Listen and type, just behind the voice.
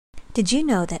Did you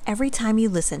know that every time you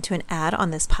listen to an ad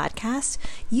on this podcast,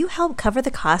 you help cover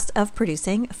the cost of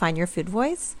producing Find Your Food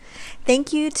Voice?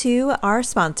 Thank you to our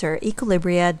sponsor,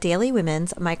 Equilibria Daily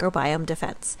Women's Microbiome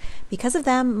Defense. Because of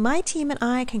them, my team and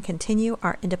I can continue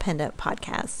our independent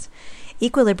podcast.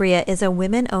 Equilibria is a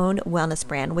women-owned wellness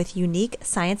brand with unique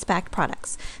science-backed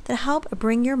products that help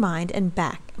bring your mind and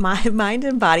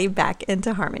body back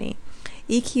into harmony.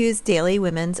 EQ's Daily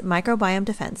Women's Microbiome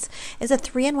Defense is a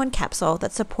 3-in-1 capsule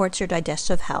that supports your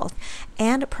digestive health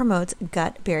and promotes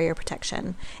gut barrier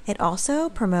protection. It also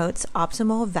promotes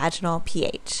optimal vaginal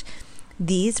pH.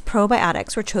 These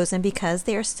probiotics were chosen because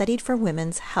they are studied for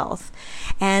women's health.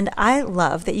 And I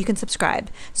love that you can subscribe.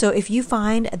 So if you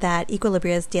find that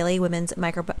Equilibria's Daily Women's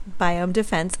Microbiome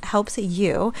Defense helps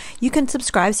you, you can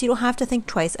subscribe so you don't have to think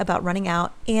twice about running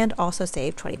out and also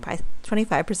save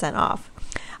 25% off.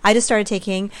 I just started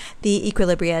taking the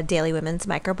Equilibria Daily Women's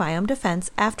Microbiome Defense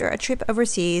after a trip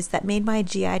overseas that made my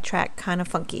GI tract kind of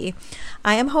funky.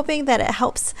 I am hoping that it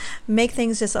helps make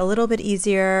things just a little bit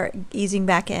easier, easing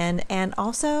back in. And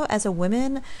also as a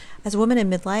woman in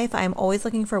midlife, I'm always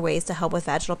looking for ways to help with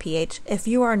vaginal pH. If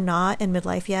you are not in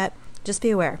midlife yet, just be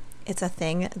aware. It's a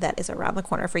thing that is around the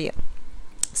corner for you.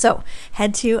 So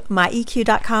head to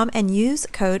myeq.com and use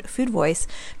code FOODVOICE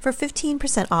for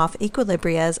 15% off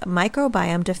Equilibria's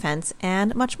Microbiome Defense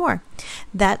and much more.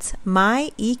 That's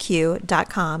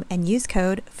myeq.com and use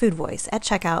code FOODVOICE at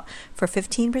checkout for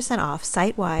 15% off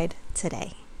site-wide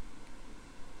today.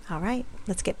 All right,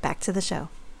 let's get back to the show.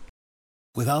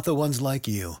 Without the ones like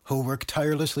you who work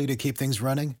tirelessly to keep things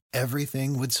running,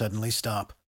 everything would suddenly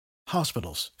stop.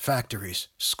 Hospitals, factories,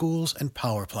 schools, and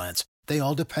power plants, they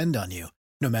all depend on you.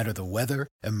 No matter the weather,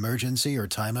 emergency, or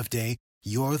time of day,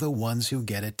 you're the ones who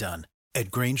get it done. At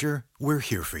Grainger, we're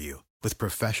here for you with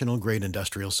professional-grade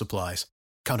industrial supplies.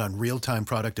 Count on real-time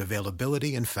product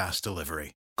availability and fast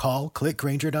delivery. Call, click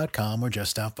Grainger.com, or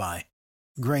just stop by.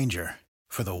 Grainger,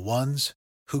 for the ones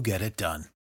who get it done.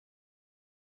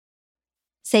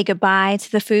 Say goodbye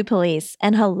to the food police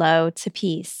and hello to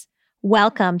peace.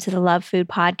 Welcome to the Love Food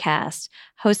Podcast,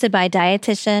 hosted by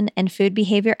dietitian and food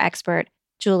behavior expert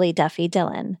Julie Duffy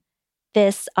Dillon.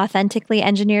 This authentically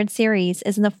engineered series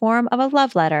is in the form of a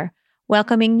love letter,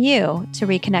 welcoming you to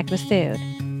reconnect with food.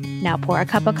 Now pour a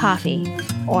cup of coffee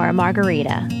or a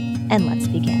margarita, and let's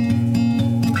begin.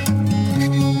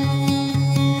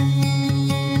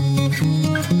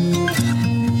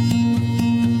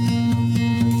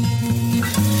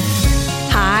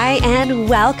 Hi, and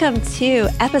welcome to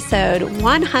episode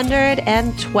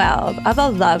 112 of the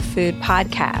Love Food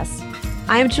Podcast.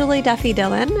 I'm Julie Duffy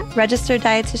Dillon, registered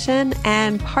dietitian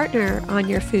and partner on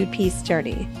your food peace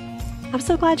journey. I'm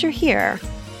so glad you're here.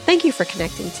 Thank you for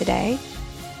connecting today.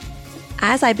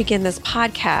 As I begin this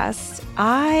podcast,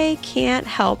 I can't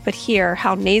help but hear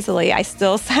how nasally I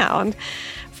still sound.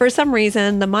 For some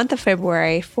reason, the month of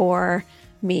February for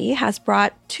me has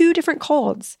brought 2 different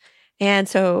colds. And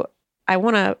so I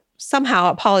want to somehow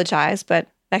apologize, but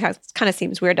that kind of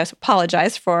seems weird to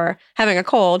apologize for having a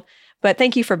cold. But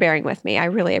thank you for bearing with me. I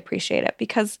really appreciate it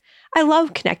because I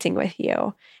love connecting with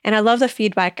you. And I love the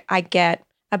feedback I get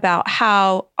about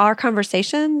how our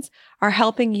conversations are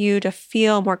helping you to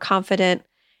feel more confident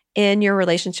in your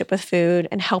relationship with food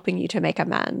and helping you to make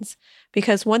amends.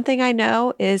 Because one thing I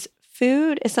know is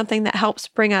food is something that helps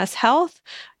bring us health,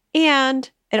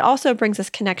 and it also brings us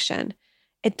connection.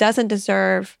 It doesn't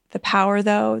deserve the power,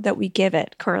 though, that we give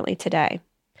it currently today.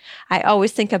 I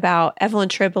always think about Evelyn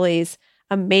Tribole's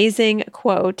amazing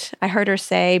quote. I heard her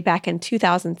say back in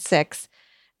 2006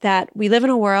 that we live in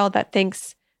a world that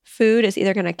thinks food is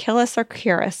either going to kill us or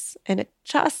cure us, and it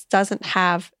just doesn't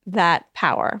have that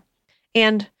power.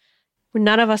 And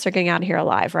none of us are getting out of here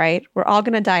alive, right? We're all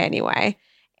going to die anyway.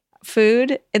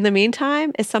 Food, in the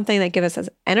meantime, is something that gives us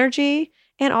energy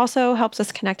and also helps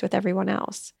us connect with everyone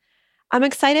else. I'm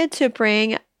excited to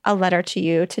bring a letter to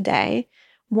you today,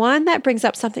 one that brings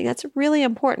up something that's really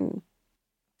important,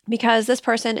 because this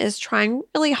person is trying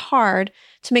really hard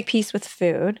to make peace with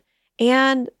food,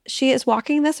 and she is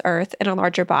walking this earth in a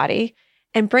larger body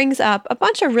and brings up a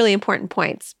bunch of really important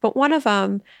points. But one of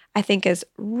them I think is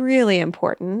really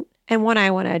important and one I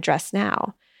want to address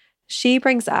now. She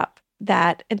brings up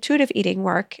that intuitive eating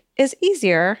work is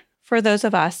easier for those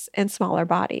of us in smaller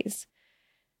bodies.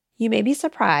 You may be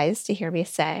surprised to hear me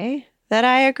say that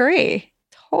I agree,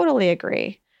 totally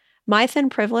agree. My thin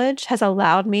privilege has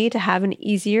allowed me to have an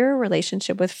easier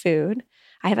relationship with food.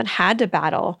 I haven't had to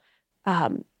battle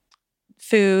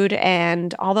food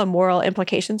and all the moral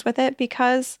implications with it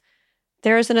because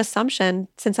there is an assumption,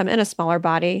 since I'm in a smaller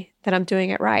body, that I'm doing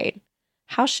it right.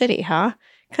 How shitty, huh?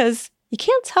 Because you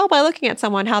can't tell by looking at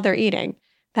someone how they're eating.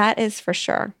 That is for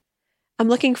sure. I'm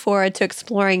looking forward to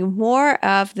exploring more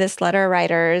of this letter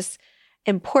writer's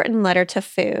important letter to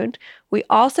food. We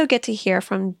also get to hear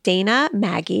from Dana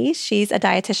Magee. She's a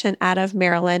dietitian out of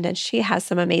Maryland, and she has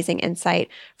some amazing insight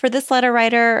for this letter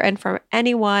writer and for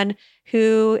anyone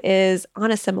who is on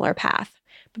a similar path.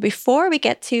 But before we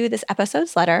get to this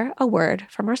episode's letter, a word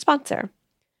from our sponsor.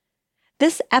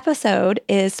 This episode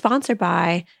is sponsored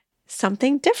by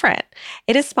something different.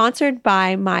 It is sponsored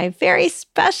by my very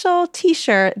special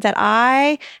t-shirt that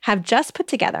I have just put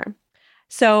together.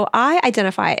 So I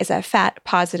identify as a fat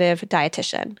positive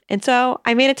dietitian. And so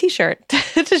I made a t-shirt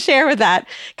to share with that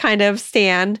kind of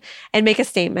stand and make a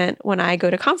statement when I go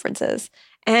to conferences.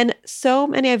 And so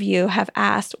many of you have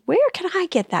asked, where can I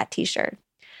get that t-shirt?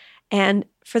 And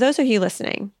for those of you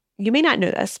listening, you may not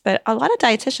know this, but a lot of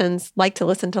dietitians like to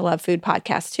listen to Love Food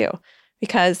podcasts too,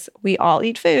 because we all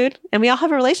eat food and we all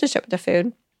have a relationship with the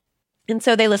food. And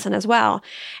so they listen as well.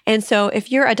 And so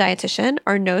if you're a dietitian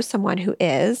or know someone who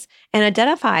is and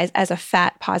identifies as a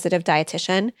fat positive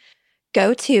dietitian,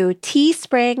 go to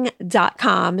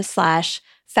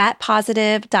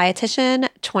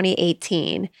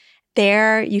teespring.com/fatpositivedietitian2018.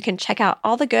 There you can check out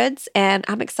all the goods, and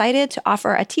I'm excited to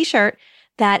offer a t-shirt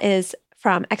that is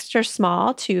from extra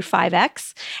small to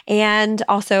 5X, and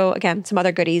also, again, some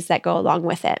other goodies that go along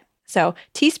with it. So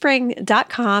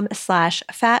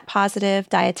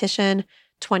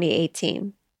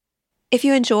teespring.com/fatpositivedietitian2018. If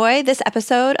you enjoy this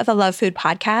episode of the Love Food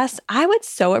Podcast, I would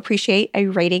so appreciate a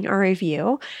rating or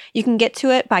review. You can get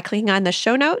to it by clicking on the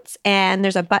show notes, and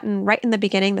there's a button right in the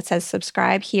beginning that says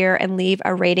subscribe here and leave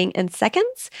a rating in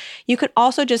seconds. You can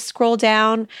also just scroll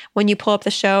down when you pull up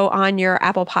the show on your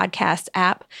Apple Podcast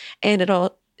app, and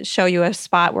it'll show you a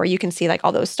spot where you can see like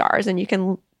all those stars, and you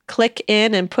can click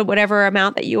in and put whatever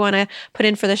amount that you want to put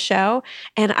in for the show.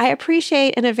 And I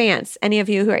appreciate in advance any of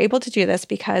you who are able to do this,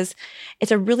 because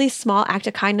it's a really small act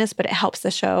of kindness, but it helps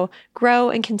the show grow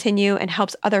and continue and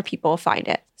helps other people find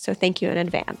it. So thank you in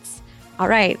advance. All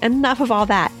right, enough of all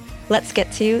that. Let's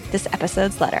get to this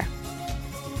episode's letter.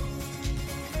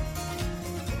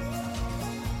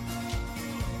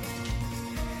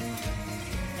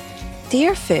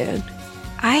 Dear Food,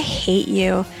 I hate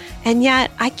you. And yet,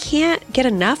 I can't get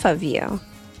enough of you.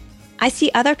 I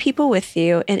see other people with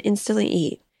you and instantly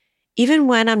eat, even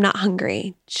when I'm not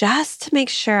hungry, just to make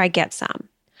sure I get some.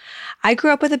 I grew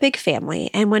up with a big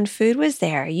family, and when food was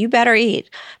there, you better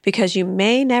eat, because you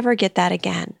may never get that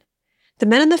again. The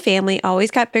men in the family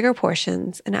always got bigger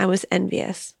portions, and I was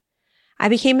envious. I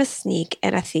became a sneak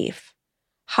and a thief.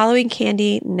 Halloween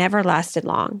candy never lasted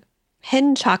long.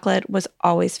 Hidden chocolate was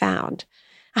always found.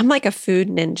 I'm like a food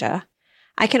ninja.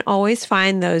 I can always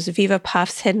find those Viva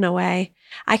Puffs hidden away.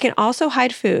 I can also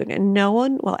hide food, and no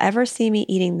one will ever see me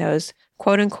eating those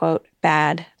quote-unquote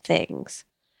bad things.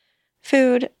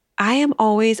 Food, I am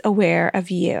always aware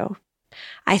of you.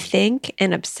 I think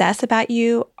and obsess about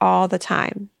you all the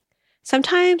time.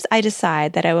 Sometimes I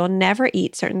decide that I will never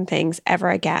eat certain things ever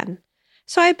again.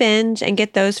 So I binge and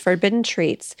get those forbidden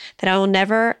treats that I will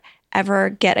never, ever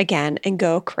get again and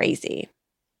go crazy.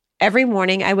 Every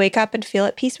morning I wake up and feel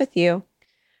at peace with you.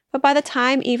 But by the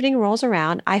time evening rolls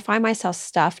around, I find myself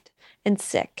stuffed and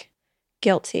sick,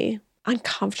 guilty,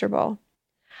 uncomfortable.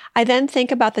 I then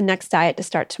think about the next diet to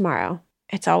start tomorrow.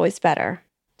 It's always better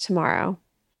tomorrow.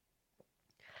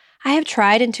 I have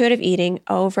tried intuitive eating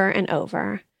over and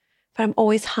over, but I'm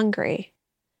always hungry.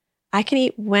 I can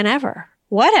eat whenever,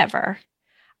 whatever.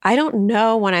 I don't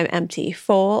know when I'm empty,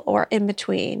 full, or in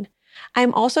between.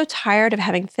 I'm also tired of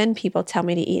having thin people tell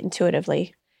me to eat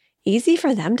intuitively. Easy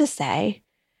for them to say.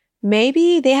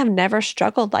 Maybe they have never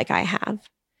struggled like I have.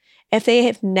 If they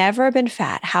have never been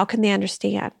fat, how can they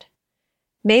understand?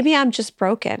 Maybe I'm just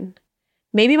broken.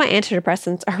 Maybe my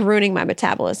antidepressants are ruining my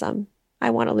metabolism.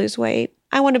 I want to lose weight.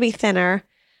 I want to be thinner.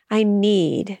 I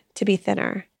need to be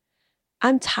thinner.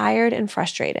 I'm tired and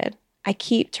frustrated. I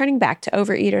keep turning back to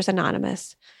Overeaters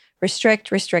Anonymous.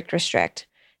 Restrict, restrict, restrict.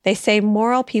 They say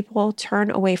moral people turn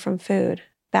away from food.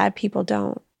 Bad people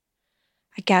don't.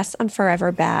 I guess I'm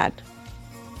forever bad.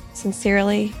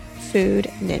 Sincerely,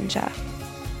 Food Ninja.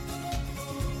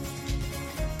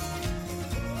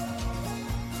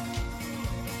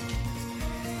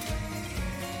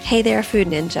 Hey there, Food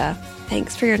Ninja.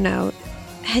 Thanks for your note.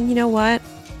 And you know what?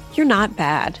 You're not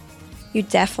bad. You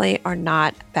definitely are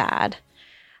not bad.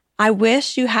 I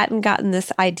wish you hadn't gotten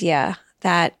this idea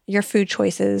that your food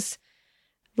choices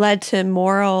led to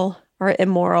moral or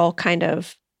immoral kind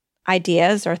of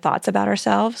ideas or thoughts about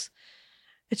ourselves.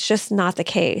 It's just not the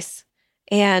case.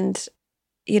 And,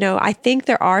 I think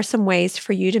there are some ways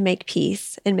for you to make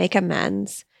peace and make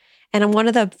amends. And one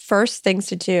of the first things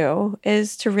to do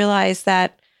is to realize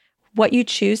that what you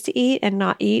choose to eat and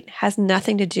not eat has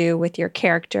nothing to do with your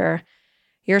character,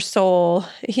 your soul,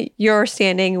 your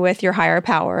standing with your higher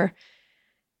power.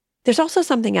 There's also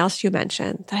something else you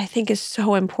mentioned that I think is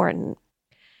so important.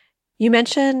 You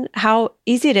mentioned how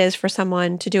easy it is for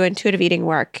someone to do intuitive eating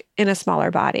work in a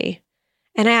smaller body.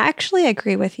 And I actually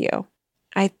agree with you.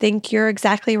 I think you're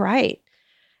exactly right.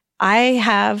 I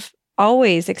have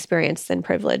always experienced thin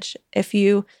privilege. If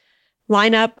you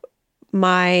line up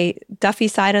my Duffy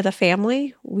side of the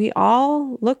family, we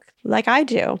all look like I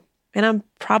do. And I'm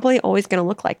probably always going to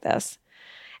look like this.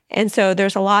 And so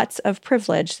there's lots of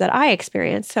privilege that I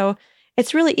experience. So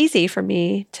it's really easy for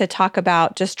me to talk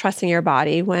about just trusting your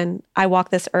body when I walk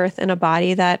this earth in a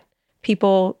body that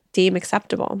people deem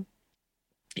acceptable.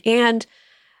 And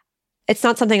it's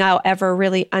not something I'll ever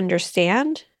really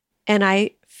understand. And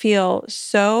I feel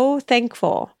so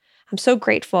thankful. I'm so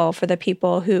grateful for the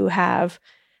people who have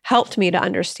helped me to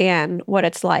understand what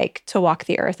it's like to walk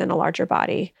the earth in a larger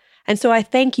body. And so I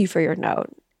thank you for your note.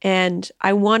 And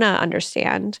I want to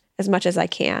understand as much as I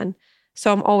can.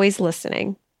 So I'm always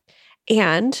listening.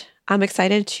 And I'm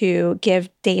excited to give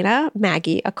Dana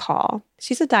Magee a call.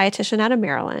 She's a dietitian out of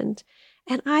Maryland.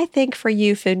 And I think for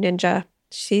you, Food Ninja,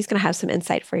 she's going to have some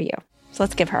insight for you. So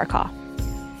let's give her a call.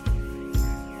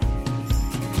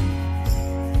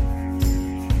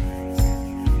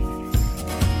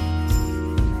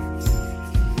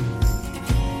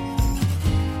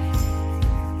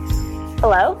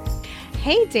 Hello.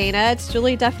 Hey, Dana, it's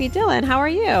Julie Duffy Dillon. How are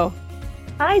you?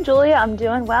 Hi, Julia. I'm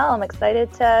doing well. I'm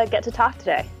excited to get to talk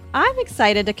today. I'm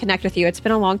excited to connect with you. It's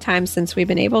been a long time since we've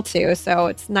been able to, so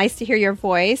it's nice to hear your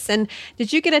voice. And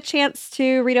did you get a chance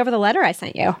to read over the letter I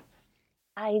sent you?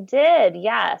 I did,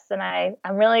 yes. And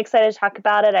I'm really excited to talk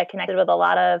about it. I connected with a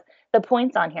lot of the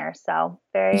points on here, so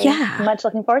very much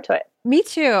looking forward to it. Me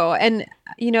too. And,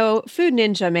 Food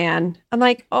Ninja, man, I'm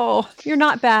like, oh, you're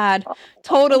not bad.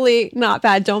 Totally not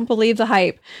bad. Don't believe the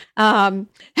hype.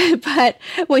 But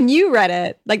when you read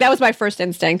it, that was my first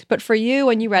instinct. But for you,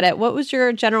 when you read it, what was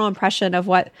your general impression of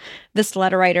what this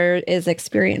letter writer is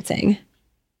experiencing?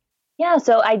 Yeah,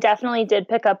 so I definitely did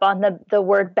pick up on the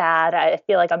word bad. I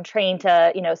feel like I'm trained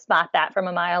to, spot that from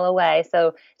a mile away.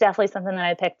 So definitely something that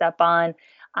I picked up on.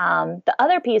 The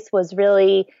other piece was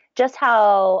really just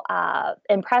how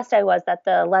impressed I was that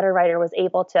the letter writer was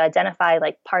able to identify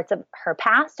parts of her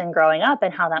past and growing up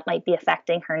and how that might be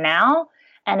affecting her now.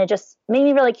 And it just made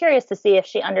me really curious to see if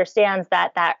she understands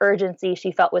that urgency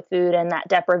she felt with food and that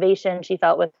deprivation she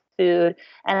felt with food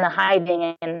and the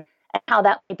hiding and how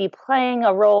that might be playing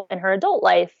a role in her adult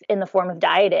life in the form of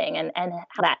dieting and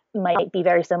how that might be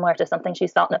very similar to something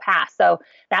she's felt in the past. So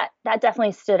that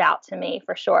definitely stood out to me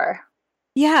for sure.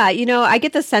 Yeah, I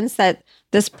get the sense that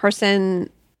this person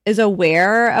is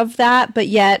aware of that, but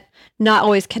yet not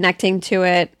always connecting to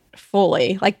it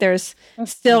fully. There's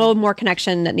still more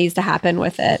connection that needs to happen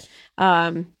with it.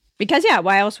 Because,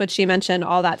 why else would she mention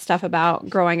all that stuff about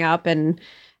growing up and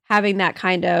having that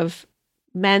kind of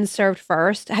men served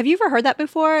first? Have you ever heard that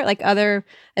before,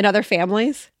 in other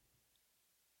families?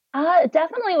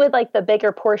 Definitely with the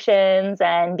bigger portions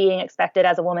and being expected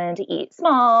as a woman to eat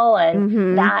small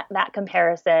and that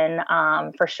comparison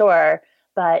for sure,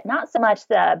 but not so much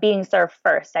the being served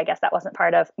first. I guess that wasn't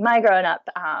part of my growing up,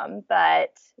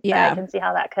 but I can see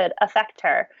how that could affect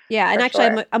her. Yeah, and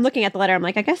actually sure. I'm looking at the letter. I'm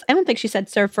like, I guess I don't think she said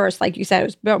serve first. Like you said,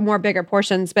 it was more bigger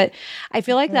portions, but I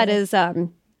feel like that is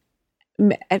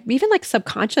even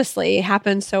subconsciously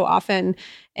happens so often,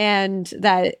 and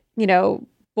that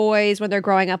boys when they're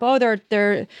growing up,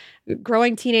 they're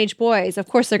growing teenage boys. Of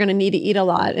course, they're going to need to eat a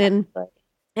lot, and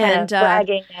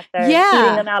bragging that they're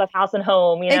eating them out of house and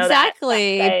home.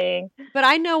 Exactly. That but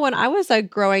I know when I was a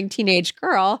growing teenage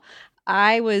girl,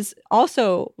 I was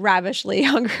also ravishly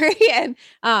hungry, and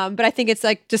but I think it's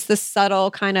just this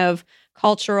subtle kind of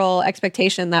cultural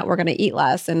expectation that we're going to eat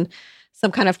less, and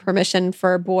some kind of permission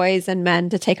for boys and men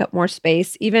to take up more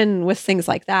space, even with things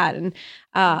like that,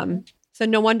 and. So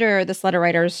no wonder this letter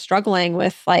writer is struggling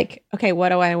with okay, what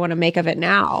do I want to make of it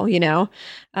now?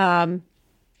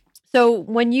 So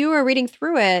when you were reading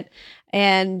through it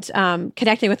and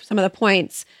connecting with some of the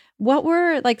points, what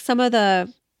were some of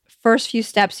the first few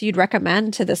steps you'd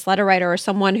recommend to this letter writer or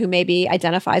someone who maybe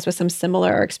identifies with some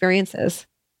similar experiences?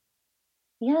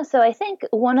 Yeah, so I think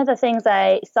one of the things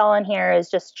I saw in here is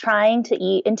just trying to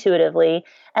eat intuitively.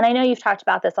 And I know you've talked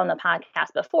about this on the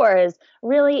podcast before, is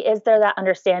there that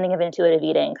understanding of intuitive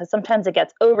eating? Because sometimes it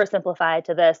gets oversimplified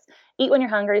to this, eat when you're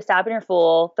hungry, stop when you're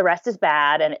full, the rest is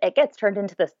bad. And it gets turned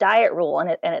into this diet rule,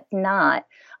 and it's not.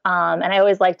 And I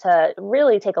always like to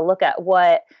really take a look at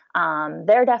what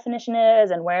their definition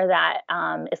is and where that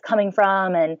is coming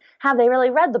from, and have they really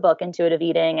read the book Intuitive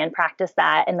Eating and practiced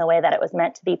that in the way that it was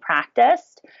meant to be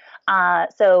practiced.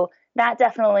 So that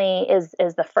definitely is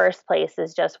the first place,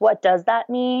 is just what does that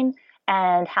mean?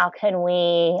 And how can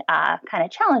we kind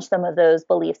of challenge some of those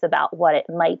beliefs about what it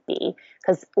might be?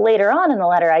 Because later on in the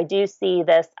letter, I do see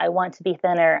this, I want to be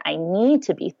thinner, I need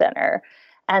to be thinner.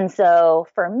 And so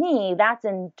for me, that's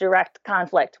in direct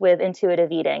conflict with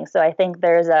intuitive eating. So I think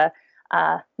there's a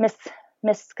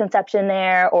misconception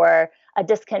there, or a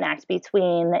disconnect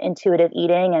between the intuitive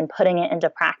eating and putting it into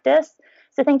practice.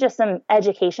 So I think just some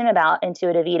education about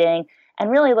intuitive eating and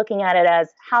really looking at it as,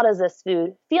 how does this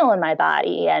food feel in my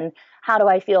body? And how do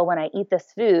I feel when I eat this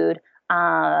food?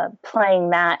 Playing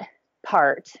that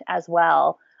part as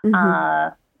well,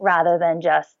 rather than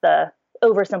just the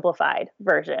oversimplified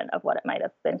version of what it might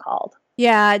have been called.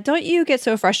 Yeah. Don't you get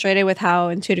so frustrated with how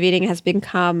intuitive eating has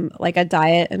become like a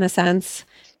diet in a sense?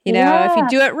 You know, if you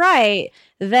do it right,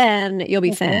 then you'll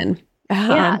be thin.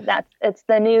 Yeah, it's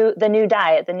the new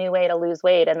diet, the new way to lose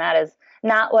weight. And that is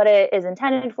not what it is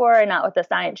intended for, and not what the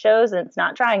science shows, and it's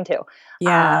not trying to.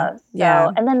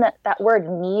 And then that word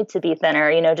need to be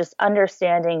thinner, just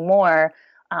understanding more,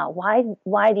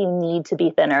 why do you need to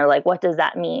be thinner? Like, what does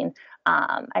that mean?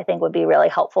 I think would be really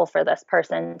helpful for this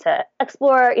person to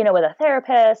explore, with a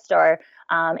therapist, or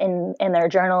in their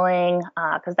journaling,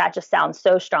 because that just sounds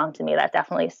so strong to me. That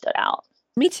definitely stood out.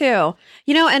 Me too.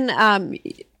 And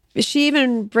she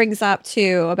even brings up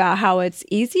too about how it's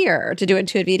easier to do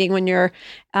intuitive eating when you're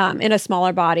in a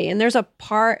smaller body. And there's a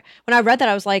part, when I read that,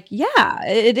 I was like, yeah,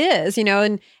 it is,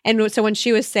 and so when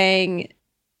she was saying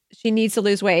she needs to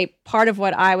lose weight, part of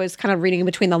what I was kind of reading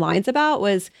between the lines about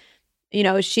was,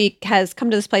 she has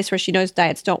come to this place where she knows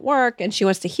diets don't work, and she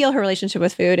wants to heal her relationship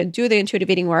with food and do the intuitive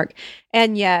eating work.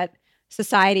 And yet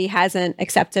society hasn't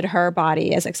accepted her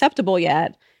body as acceptable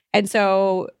yet. And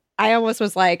so I almost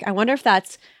was like, I wonder if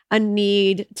that's a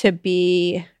need to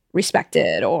be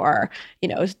respected, or,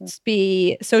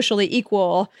 be socially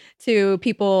equal to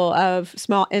people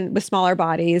with smaller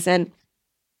bodies. And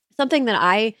something that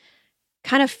I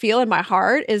kind of feel in my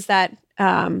heart is that,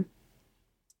 I'm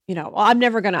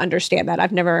never going to understand that.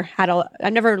 I've never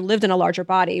lived in a larger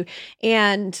body.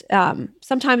 And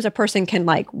sometimes a person can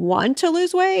want to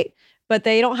lose weight, but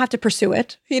they don't have to pursue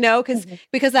it,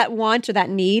 because that want or that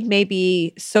need may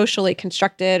be socially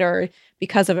constructed, or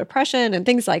because of oppression and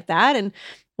things like that. And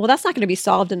well, that's not going to be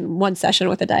solved in one session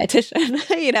with a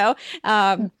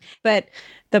dietitian, but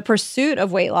the pursuit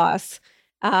of weight loss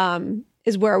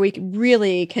is where we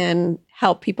really can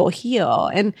help people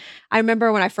heal. And I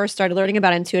remember when I first started learning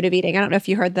about intuitive eating, I don't know if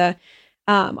you heard the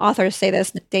authors say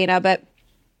this, Dana, but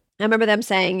I remember them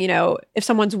saying, if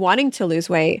someone's wanting to lose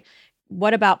weight,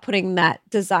 what about putting that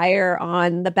desire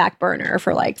on the back burner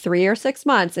for 3 or 6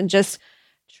 months and just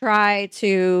try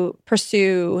to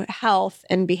pursue health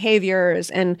and behaviors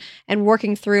and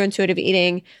working through intuitive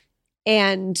eating,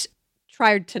 and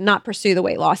try to not pursue the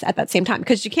weight loss at that same time,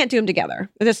 because you can't do them together.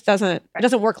 It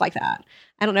doesn't work like that.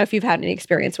 I don't know if you've had any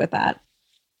experience with that.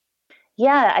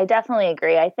 Yeah, I definitely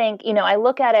agree. I think, I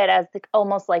look at it as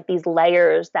almost like these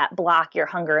layers that block your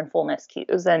hunger and fullness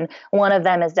cues. And one of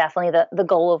them is definitely the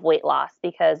goal of weight loss,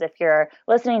 because if you're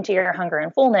listening to your hunger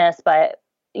and fullness, but,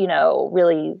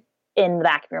 really in the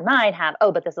back of your mind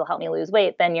but this will help me lose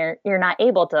weight, then you're not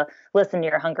able to listen to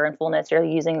your hunger and fullness. You're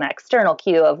using the external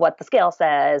cue of what the scale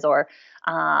says, or,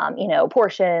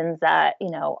 portions that,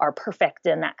 are perfect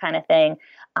and that kind of thing.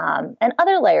 And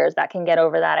other layers that can get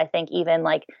over that, I think, even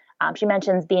she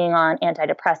mentions being on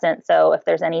antidepressants. So if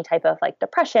there's any type of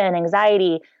depression,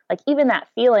 anxiety, even that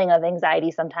feeling of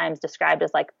anxiety sometimes described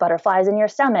as butterflies in your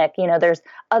stomach, there's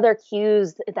other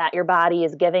cues that your body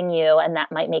is giving you, and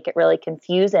that might make it really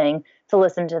confusing to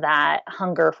listen to that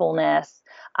hunger, fullness.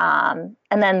 And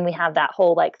then we have that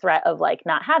whole threat of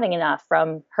not having enough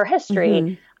from her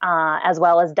history, as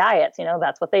well as diets.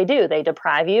 That's what they do. They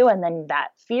deprive you. And then that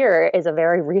fear is a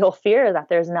very real fear that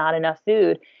there's not enough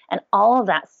food. And all of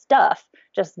that stuff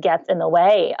just gets in the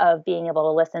way of being able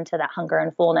to listen to that hunger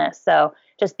and fullness. So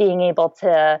just being able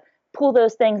to pull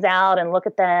those things out and look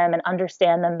at them and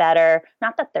understand them better.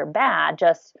 Not that they're bad,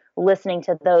 just listening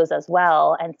to those as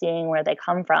well and seeing where they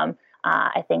come from,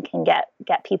 I think can get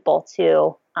people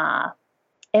to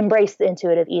embrace the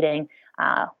intuitive eating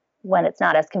when it's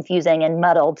not as confusing and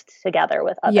muddled together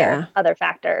with other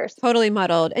factors. Totally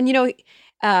muddled. And,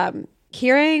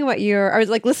 hearing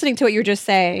listening to what you were just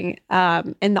saying,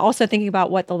 and also thinking about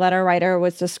what the letter writer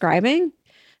was describing,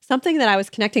 something that I was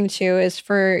connecting to is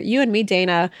for you and me,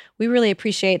 Dana, we really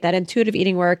appreciate that intuitive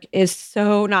eating work is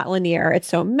so not linear. It's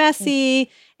so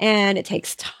messy and it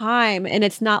takes time, and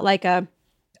it's not like a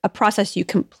process you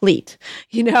complete.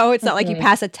 It's not like you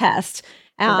pass a test.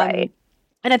 Right.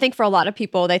 And I think for a lot of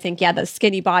people, they think, yeah, the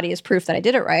skinny body is proof that I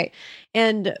did it right.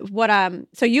 And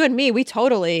so you and me, we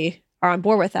totally are on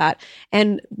board with that.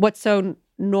 And what's so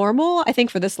normal, I think,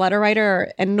 for this letter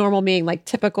writer, and normal being like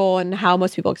typical and how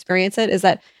most people experience it, is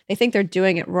that they think they're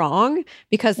doing it wrong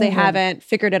because they haven't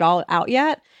figured it all out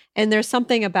yet. And there's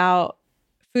something about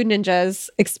Food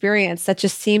Ninja's experience that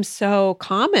just seems so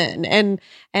common. And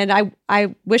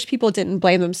I wish people didn't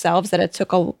blame themselves that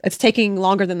it's taking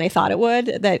longer than they thought it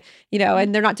would, that,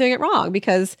 and they're not doing it wrong,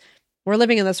 because we're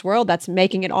living in this world that's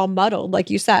making it all muddled. Like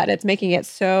you said, it's making it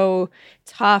so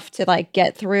tough to like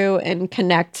get through and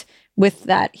connect with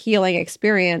that healing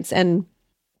experience. And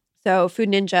so Food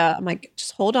Ninja, I'm like,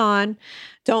 just hold on.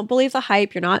 Don't believe the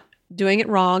hype. You're not doing it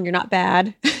wrong. You're not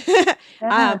bad.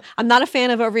 I'm not a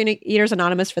fan of Overeaters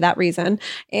Anonymous for that reason.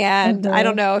 And I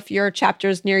don't know if your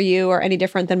chapters near you are any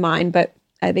different than mine, but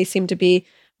they seem to be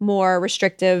more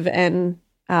restrictive and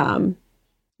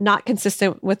not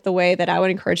consistent with the way that I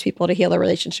would encourage people to heal their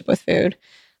relationship with food.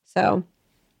 So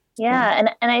yeah.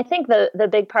 And I think the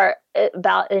big part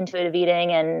about intuitive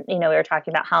eating, and, we were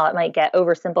talking about how it might get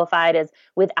oversimplified, is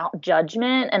without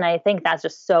judgment. And I think that's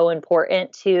just so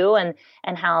important too. And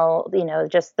how,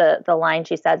 just the line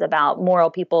she says about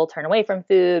moral people turn away from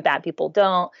food, bad people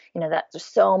don't, that's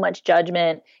just so much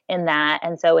judgment in that.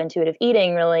 And so intuitive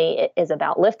eating really is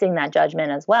about lifting that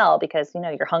judgment as well, because,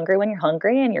 you're hungry when you're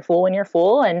hungry and you're full when you're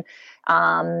full. And,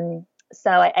 so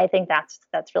I think that's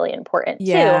really important too.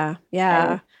 Yeah.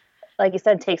 And, like you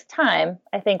said, it takes time.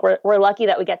 I think we're lucky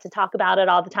that we get to talk about it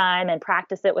all the time and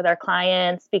practice it with our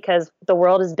clients, because the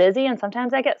world is busy, and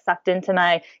sometimes I get sucked into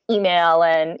my email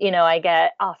and, I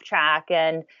get off track,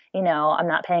 and, I'm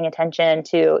not paying attention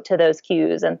to those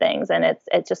cues and things. And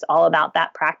it's just all about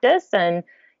that practice and,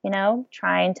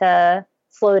 trying to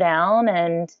slow down.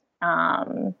 And,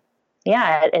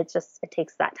 it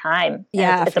takes that time.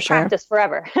 Yeah, it's a practice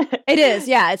forever. It is.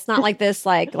 Yeah. It's not like this,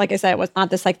 like I said, it was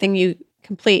not this like thing you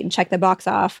complete and check the box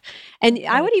off. And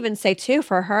I would even say too,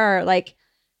 for her, like,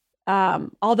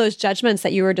 all those judgments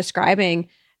that you were describing,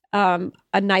 a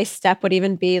nice step would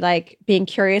even be like being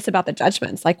curious about the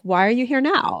judgments. Like, why are you here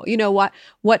now?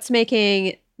 What's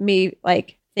making me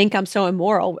like think I'm so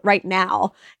immoral right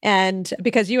now? And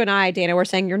because you and I, Dana, were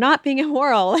saying you're not being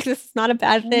immoral. Like, this is not a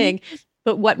bad thing.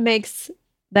 But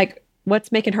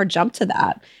what's making her jump to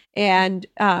that? And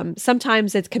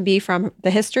sometimes it can be from the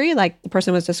history, like the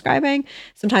person was describing.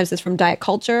 Sometimes it's from diet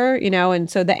culture, and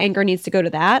so the anger needs to go to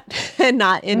that and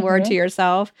not inward to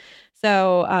yourself.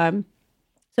 So,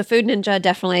 Food Ninja,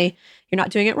 definitely, you're not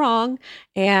doing it wrong,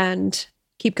 and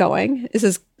keep going. This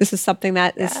is something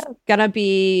that is gonna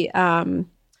be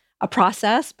a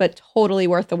process, but totally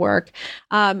worth the work.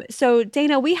 So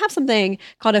Dana, we have something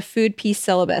called a food peace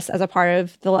syllabus as a part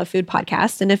of the Love Food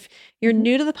podcast. And if you're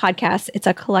new to the podcast, it's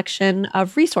a collection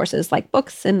of resources like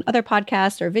books and other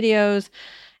podcasts or videos,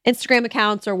 Instagram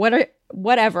accounts, or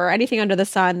whatever, anything under the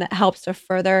sun that helps to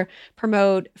further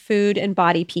promote food and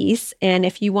body peace. And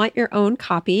if you want your own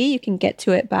copy, you can get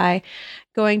to it by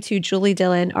going to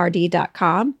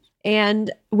juliedillonrd.com.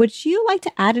 And would you like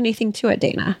to add anything to it,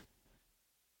 Dana?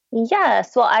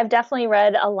 Yes. Well, I've definitely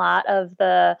read a lot of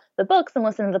the books and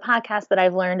listened to the podcast that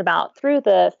I've learned about through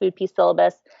the Food Peace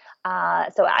Syllabus.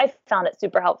 So I found it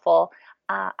super helpful.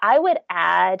 I would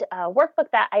add a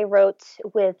workbook that I wrote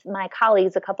with my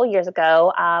colleagues a couple years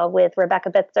ago with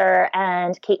Rebecca Bitzer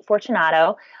and Kate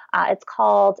Fortunato. It's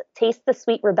called Taste the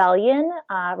Sweet Rebellion,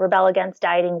 Rebel Against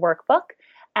Dieting Workbook.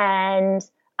 And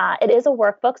it is a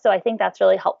workbook, so I think that's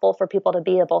really helpful for people to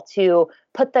be able to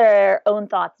put their own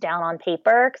thoughts down on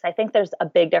paper, because I think there's a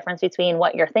big difference between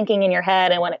what you're thinking in your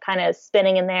head and when it kind of is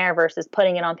spinning in there versus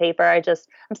putting it on paper. I'm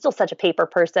still such a paper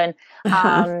person.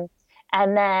 And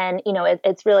then,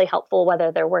 it's really helpful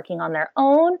whether they're working on their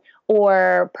own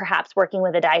or perhaps working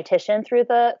with a dietitian through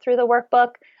the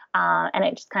workbook. And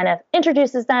it just kind of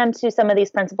introduces them to some of these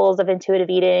principles of intuitive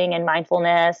eating and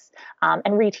mindfulness, and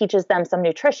reteaches them some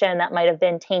nutrition that might have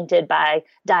been tainted by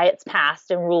diets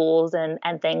past and rules and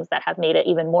things that have made it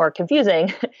even more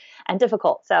confusing and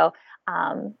difficult. So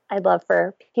I'd love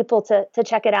for people to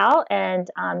check it out and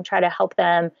try to help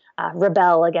them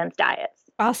rebel against diets.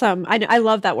 Awesome. I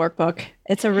love that workbook.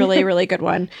 It's a really, really good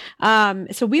one.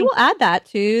 So we will add that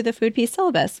to the Food Peace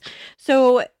Syllabus.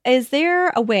 So is there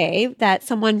a way that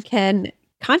someone can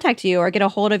contact you or get a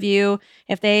hold of you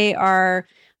if they are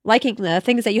liking the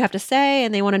things that you have to say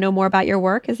and they want to know more about your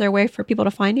work? Is there a way for people to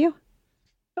find you?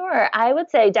 Sure. Sure. I would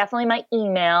say definitely my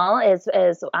email is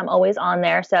I'm always on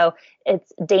there. So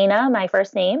it's Dana, my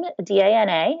first name,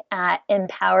 Dana, at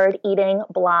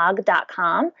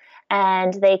empoweredeatingblog.com.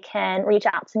 And they can reach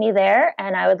out to me there.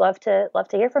 And I would love to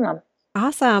hear from them.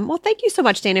 Awesome. Well, thank you so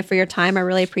much, Dana, for your time. I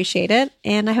really appreciate it.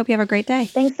 And I hope you have a great day.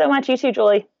 Thanks so much. You too,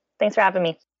 Julie. Thanks for having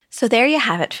me. So there you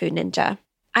have it, Food Ninja.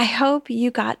 I hope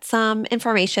you got some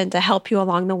information to help you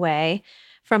along the way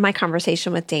from my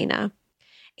conversation with Dana.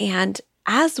 And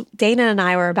as Dana and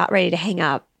I were about ready to hang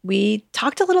up, we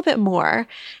talked a little bit more,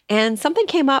 and something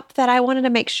came up that I wanted to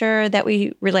make sure that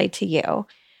we relayed to you.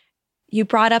 You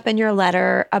brought up in your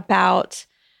letter about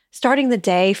starting the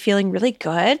day feeling really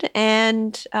good,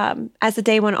 and as the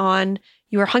day went on,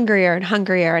 you were hungrier and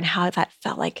hungrier, and how that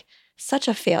felt like such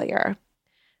a failure.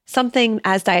 Something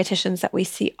as dietitians that we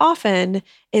see often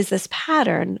is this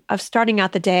pattern of starting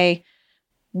out the day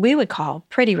we would call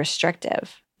pretty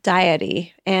restrictive,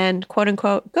 diety, and quote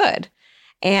unquote good,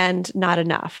 and not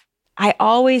enough. I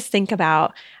always think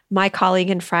about my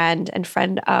colleague and friend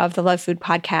of the Love Food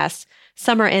podcast,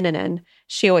 Summer Inanen.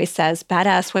 She always says,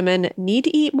 badass women need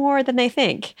to eat more than they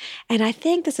think. And I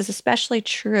think this is especially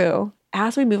true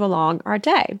as we move along our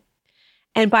day.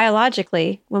 And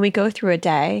biologically, when we go through a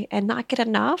day and not get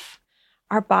enough,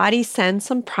 our body sends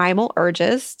some primal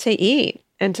urges to eat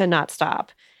and to not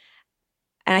stop.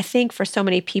 And I think for so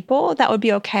many people, that would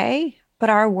be okay. But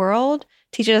our world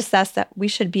teaches us that we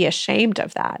should be ashamed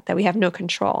of that we have no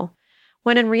control.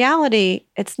 When in reality,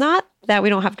 it's not that we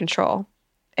don't have control.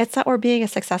 It's that we're being a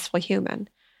successful human.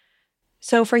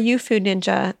 So for you, Food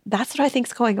Ninja, that's what I think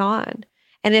is going on.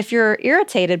 And if you're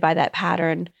irritated by that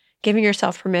pattern, giving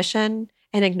yourself permission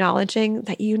and acknowledging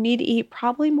that you need to eat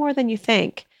probably more than you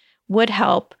think would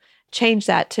help change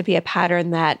that to be a pattern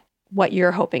that what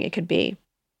you're hoping it could be.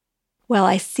 Well,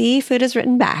 I see food is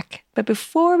written back, but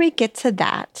before we get to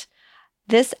that,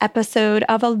 this episode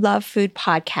of a Love Food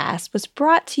podcast was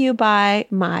brought to you by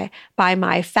my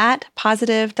Fat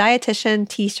Positive Dietitian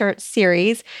t-shirt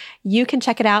series. You can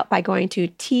check it out by going to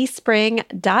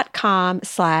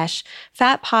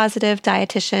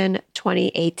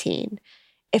teespring.com/fatpositivedietitian2018.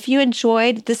 If you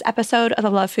enjoyed this episode of the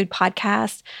Love Food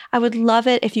podcast, I would love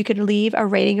it if you could leave a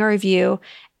rating or review.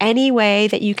 Any way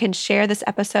that you can share this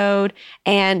episode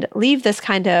and leave this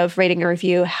kind of rating or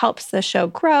review helps the show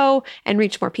grow and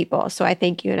reach more people. So I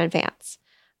thank you in advance.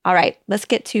 All right, let's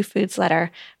get to Food's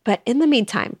letter. But in the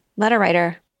meantime, letter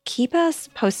writer, keep us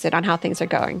posted on how things are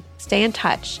going. Stay in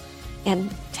touch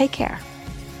and take care.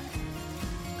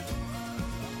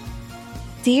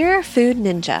 Dear Food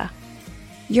Ninja,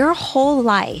 your whole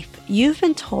life, you've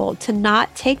been told to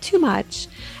not take too much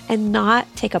and not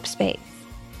take up space.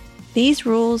 These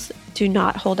rules do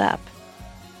not hold up.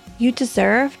 You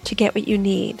deserve to get what you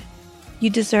need. You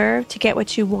deserve to get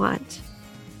what you want.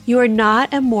 You are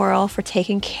not immoral for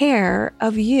taking care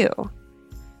of you.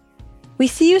 We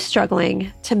see you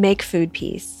struggling to make food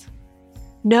peace.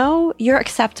 Know you're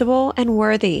acceptable and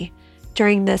worthy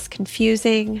during this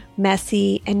confusing,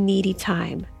 messy, and needy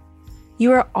time.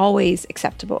 You are always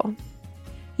acceptable.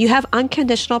 You have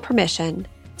unconditional permission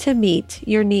to meet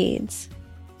your needs.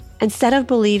 Instead of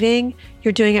believing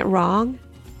you're doing it wrong,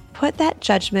 put that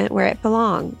judgment where it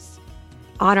belongs,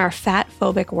 on our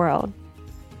fat-phobic world.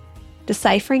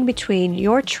 Deciphering between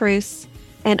your truths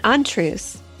and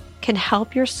untruths can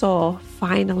help your soul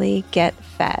finally get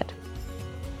fed.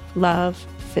 Love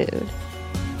food.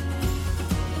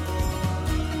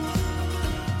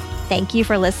 Thank you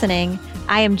for listening.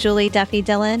 I am Julie Duffy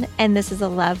Dillon, and this is a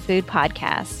Love Food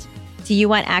podcast. Do you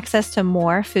want access to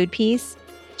more food peace?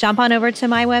 Jump on over to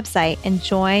my website and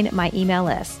join my email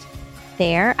list.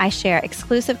 There, I share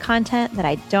exclusive content that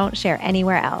I don't share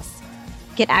anywhere else.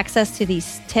 Get access to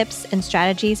these tips and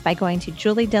strategies by going to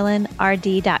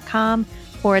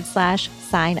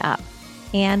juliedillonrd.com/sign up.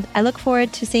 And I look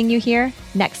forward to seeing you here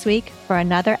next week for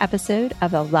another episode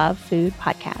of the Love Food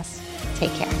podcast.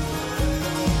 Take care.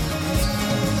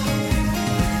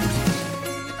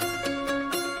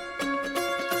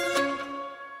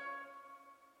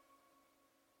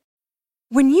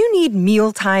 When you need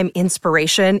mealtime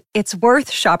inspiration, it's worth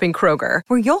shopping Kroger,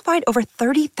 where you'll find over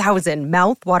 30,000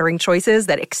 mouth-watering choices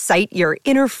that excite your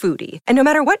inner foodie. And no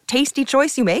matter what tasty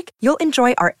choice you make, you'll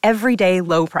enjoy our everyday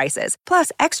low prices,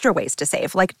 plus extra ways to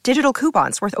save, like digital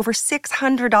coupons worth over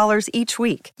 $600 each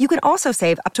week. You can also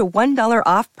save up to $1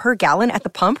 off per gallon at the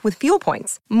pump with fuel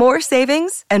points. More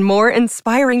savings and more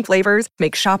inspiring flavors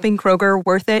make shopping Kroger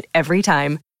worth it every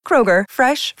time. Kroger,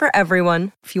 fresh for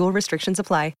everyone. Fuel restrictions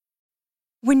apply.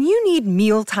 When you need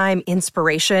mealtime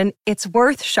inspiration, it's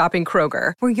worth shopping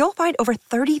Kroger, where you'll find over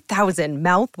 30,000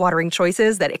 mouth-watering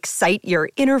choices that excite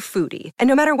your inner foodie. And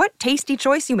no matter what tasty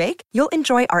choice you make, you'll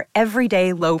enjoy our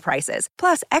everyday low prices,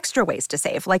 plus extra ways to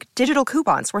save, like digital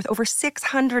coupons worth over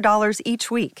 $600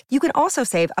 each week. You can also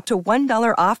save up to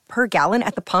 $1 off per gallon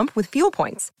at the pump with fuel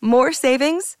points. More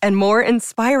savings and more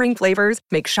inspiring flavors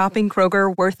make shopping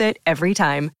Kroger worth it every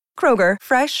time. Kroger,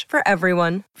 fresh for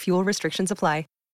everyone. Fuel restrictions apply.